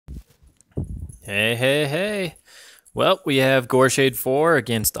Hey, hey, hey. Well, we have Goreshade 4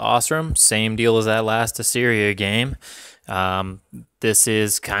 against Ossrum. Same deal as that last Assyria game. Um, this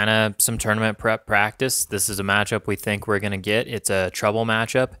is kind of some tournament prep practice. This is a matchup we think we're going to get. It's a trouble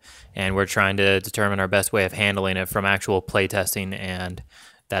matchup, and we're trying to determine our best way of handling it from actual playtesting and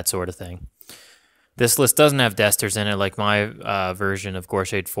that sort of thing. This list doesn't have destors in it like my version of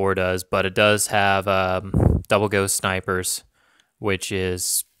Goreshade 4 does, but it does have double ghost snipers, which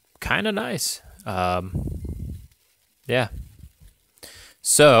is kind of nice. Yeah.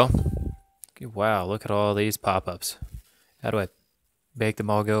 So, wow, look at all these pop-ups. How do I make them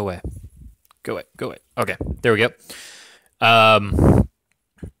all go away? Go away, go away. Okay, there we go. I'm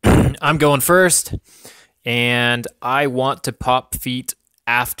going first, and I want to pop feet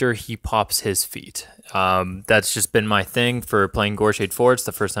after he pops his feet. That's just been my thing for playing Goreshade 4. It's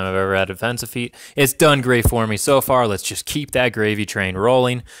the first time I've ever had defensive feet. It's done great for me so far. Let's just keep that gravy train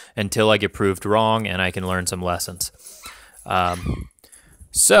rolling until I get proved wrong and I can learn some lessons.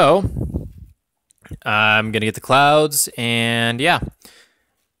 So I'm gonna get the clouds, and yeah,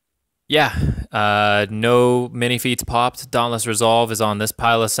 no mini feats popped. Dauntless Resolve is on this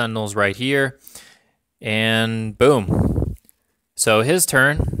pile of Sentinels right here, and boom. So his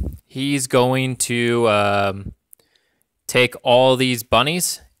turn, he's going to take all these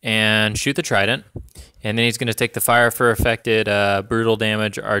bunnies and shoot the Trident, and then he's going to take the fire for affected brutal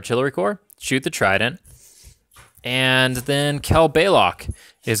damage artillery core, shoot the Trident, and then Kell Bailoch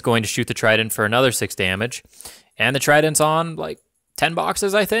is going to shoot the Trident for another 6 damage, and the Trident's on like 10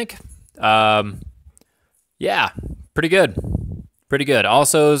 boxes, I think. Yeah, pretty good. Pretty good.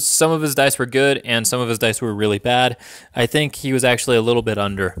 Also, some of his dice were good and some of his dice were really bad. I think he was actually a little bit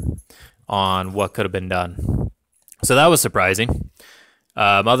under on what could have been done. So that was surprising.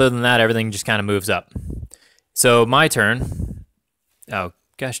 Other than that, everything just kind of moves up. So my turn. Oh,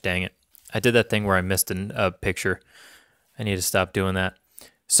 gosh dang it. I did that thing where I missed a picture. I need to stop doing that.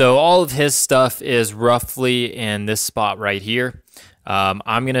 So all of his stuff is roughly in this spot right here.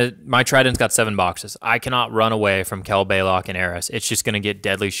 My Trident's got 7 boxes. I cannot run away from Kell, Bailoch, and Eiryss. It's just going to get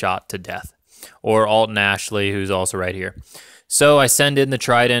deadly shot to death. Or Alten Ashley, who's also right here. So I send in the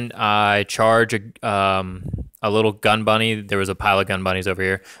Trident. I charge a little gun bunny. There was a pile of gun bunnies over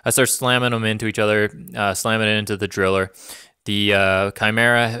here. I start slamming them into each other, slamming it into the driller. The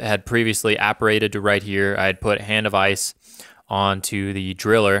Chimera had previously apparated to right here. I had put Hand of Ice onto the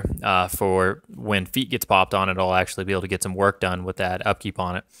driller for when feet gets popped on it, I'll actually be able to get some work done with that upkeep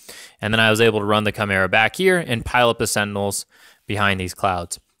on it. And then I was able to run the Chimera back here and pile up the Sentinels behind these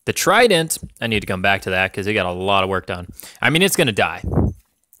clouds. The Trident, I need to come back to that because it got a lot of work done. I mean, it's going to die.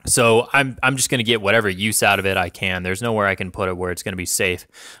 So I'm just going to get whatever use out of it I can. There's nowhere I can put it where it's going to be safe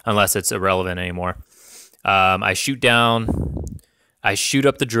unless it's irrelevant anymore. I shoot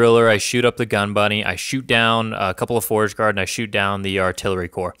up the driller, I shoot up the gun bunny, I shoot down a couple of Forgeguard, and I shoot down the artillery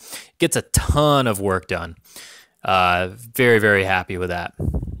core. Gets a ton of work done. Very, very happy with that.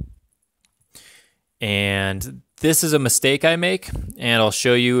 And this is a mistake I make, and I'll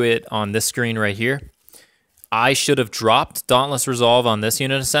show you it on this screen right here. I should have dropped Dauntless Resolve on this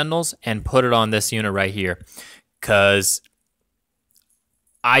unit of Sentinels and put it on this unit right here, because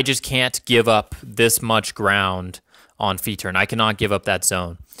I just can't give up this much ground on feet turn. I cannot give up that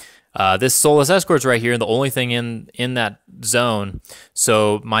zone. This Soulless Escort's right here, and the only thing in that zone.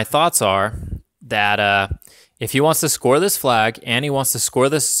 So my thoughts are that if he wants to score this flag and he wants to score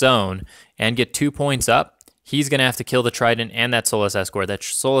this zone and get 2 points up, he's going to have to kill the Trident and that Soulless Escort. That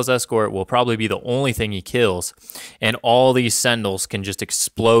Soulless Escort will probably be the only thing he kills, and all these Sentinels can just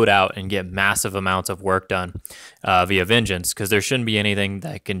explode out and get massive amounts of work done via Vengeance, because there shouldn't be anything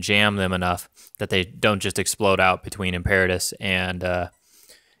that can jam them enough that they don't just explode out between Imperitus and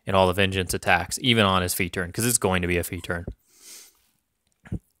all the Vengeance attacks, even on his feet turn, because it's going to be a feet turn.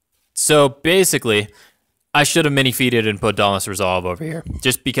 So basically, I should have mini-feated and put Dauntless Resolve over here,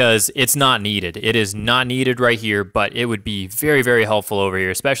 just because it's not needed. It is not needed right here, but it would be very, very helpful over here,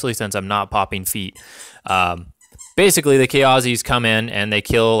 especially since I'm not popping feet. Basically, the Kayazays come in and they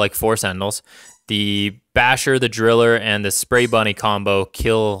kill like 4 Sentinels. The Basher, the Driller, and the Spray Bunny combo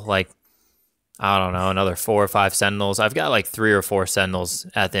kill like, I don't know, another 4 or 5 Sentinels. I've got like 3 or 4 Sentinels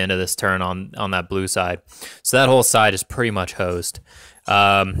at the end of this turn on that blue side. So that whole side is pretty much hosed.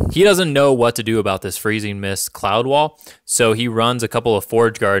 He doesn't know what to do about this Freezing Mist cloud wall, so he runs a couple of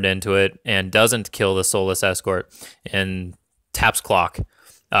Forgeguard into it and doesn't kill the Soulless Escort and taps clock.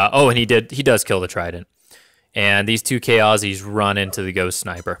 And he does kill the Trident. And these 2 Kayazays run into the Ghost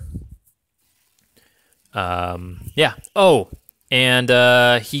Sniper. Yeah. Oh,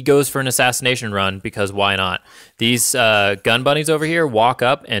 and he goes for an assassination run because why not? These gun bunnies over here walk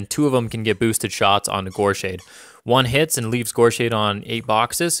up, and 2 of them can get boosted shots on the Goreshade. One hits and leaves Goreshade on 8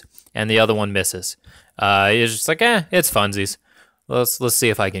 boxes, and the other one misses. It's just like, it's funsies. Let's see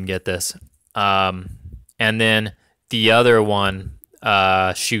if I can get this. And then the other one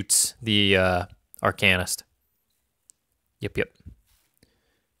shoots the Arcanist. Yep.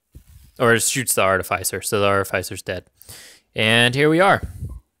 Or shoots the Artificer, so the Artificer's dead. And here we are.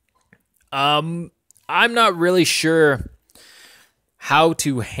 I'm not really sure how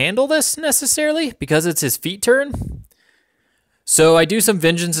to handle this necessarily because it's his feet turn. So I do some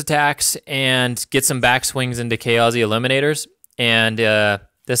vengeance attacks and get some backswings into Kayazay eliminators. And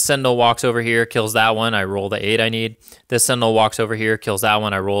this Sentinel walks over here, kills that one. I roll the 8 I need. This Sentinel walks over here, kills that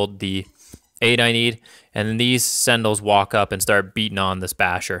one. I rolled the 8 I need. And then these Sentinels walk up and start beating on this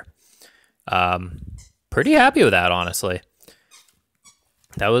Basher. Pretty happy with that, honestly.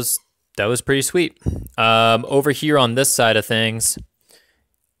 That was pretty sweet. Over here on this side of things,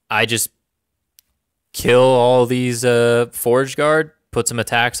 I just kill all these Forgeguard, put some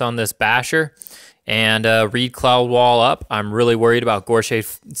attacks on this Basher, and read Cloud Wall up. I'm really worried about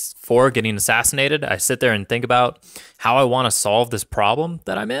Goreshade 4 getting assassinated. I sit there and think about how I want to solve this problem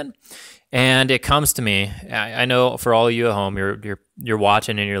that I'm in, and it comes to me. I know for all of you at home, you're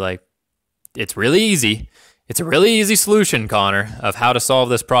watching and you're like, it's really easy. It's a really easy solution, Connor, of how to solve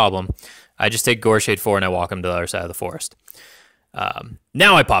this problem. I just take Goreshade 4 and I walk him to the other side of the forest.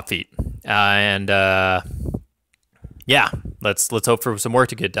 Now I pop feet, and yeah, let's hope for some work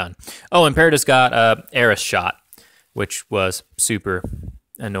to get done. Oh, Imperitus got Eiryss shot, which was super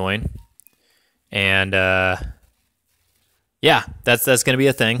annoying, and yeah, that's gonna be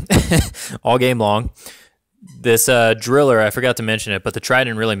a thing all game long. This driller, I forgot to mention it, but the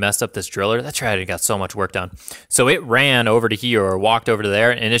Trident really messed up this driller. That Trident got so much work done. So it ran over to here or walked over to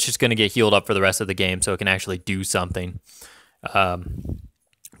there, and it's just going to get healed up for the rest of the game so it can actually do something. But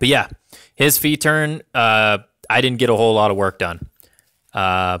yeah, his feet turn, I didn't get a whole lot of work done.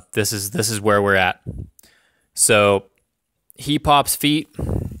 This is where we're at. So he pops feet,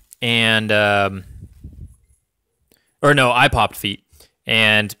 and or no, I popped feet,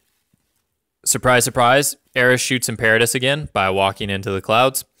 and surprise, surprise, Eiryss shoots Imperitus again by walking into the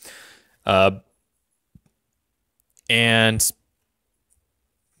clouds. And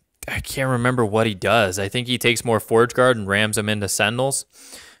I can't remember what he does. I think he takes more Forgeguard and rams them into Sentinels.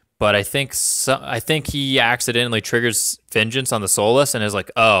 But I think he accidentally triggers Vengeance on the Soulless and is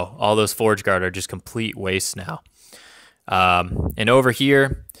like, oh, all those Forgeguard are just complete waste now. And over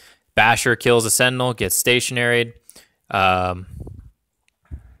here, Basher kills a Sentinel, gets stationaried. I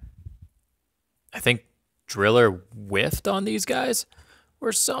think Driller whiffed on these guys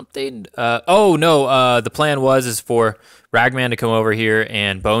or something. Oh, no, the plan is for Ragman to come over here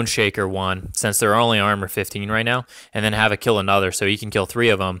and Bone Shaker one, since they're only armor 15 right now, and then have it kill another, so he can kill 3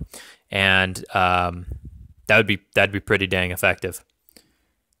 of them, and that'd be pretty dang effective.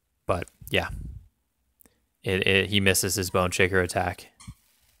 But yeah, he misses his Bone Shaker attack.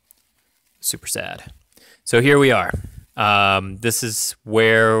 Super sad. So here we are. This is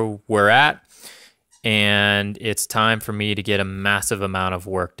where we're at, and it's time for me to get a massive amount of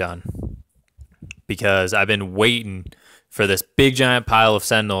work done, because I've been waiting for this big giant pile of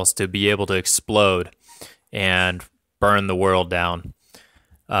Sentinels to be able to explode and burn the world down.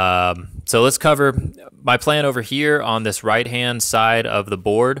 So let's cover my plan over here on this right-hand side of the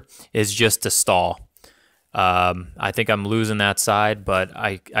board is just to stall. I think I'm losing that side, but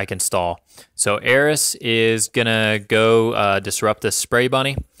I can stall. So Eiryss is gonna go disrupt this Spray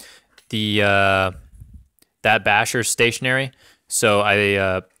Bunny. That Basher's stationary, so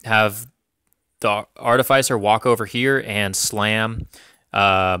I have the Artificer walk over here and slam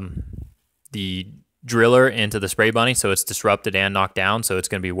the Driller into the Spray Bunny, so it's disrupted and knocked down, so it's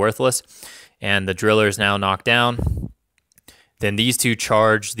going to be worthless. And the Driller is now knocked down. Then these two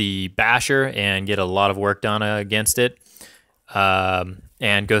charge the Basher and get a lot of work done against it.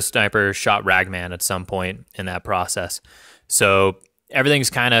 And Ghost Sniper shot Ragman at some point in that process. So everything's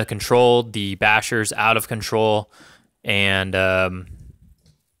kind of controlled. The Basher's out of control. And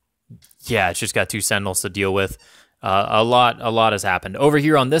yeah, it's just got 2 Sentinels to deal with. A lot has happened. Over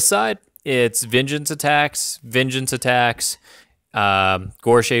here on this side, it's vengeance attacks.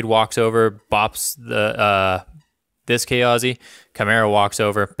 Goreshade walks over, bops this Kayazay. Chimera walks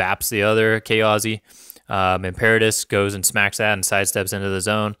over, baps the other Kayazay. Imperitus goes and smacks that and sidesteps into the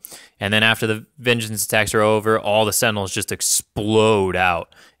zone. And then after the vengeance attacks are over, all the Sentinels just explode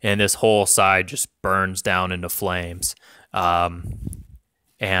out, and this whole side just burns down into flames. And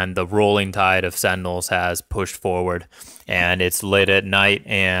and the rolling tide of Sentinels has pushed forward, and it's late at night,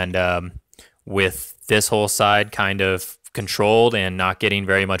 and with this whole side kind of controlled and not getting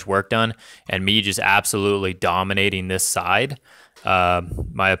very much work done, and me just absolutely dominating this side,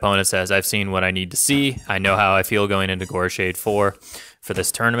 my opponent says, I've seen what I need to see. I know how I feel going into Goreshade 4 for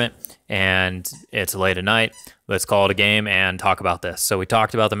this tournament, and it's late at night. Let's call it a game and talk about this. So we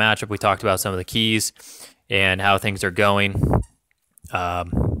talked about the matchup. We talked about some of the keys and how things are going.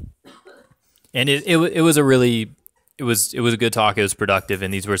 And it was a really, it was a good talk. It was productive,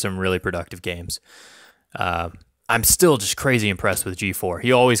 and these were some really productive games. I'm still just crazy impressed with G4.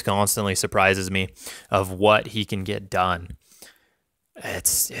 He always constantly surprises me of what he can get done.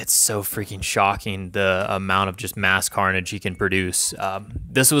 It's so freaking shocking, the amount of just mass carnage he can produce.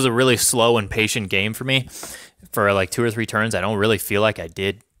 This was a really slow and patient game for me. For like 2 or 3 turns, I don't really feel like I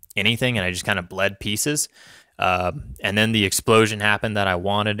did anything, and I just kind of bled pieces. And then the explosion happened that I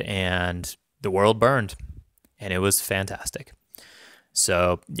wanted, and the world burned, and it was fantastic.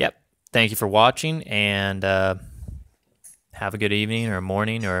 So, yep, thank you for watching, and have a good evening or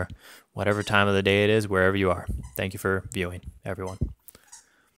morning or whatever time of the day it is, wherever you are. Thank you for viewing, everyone.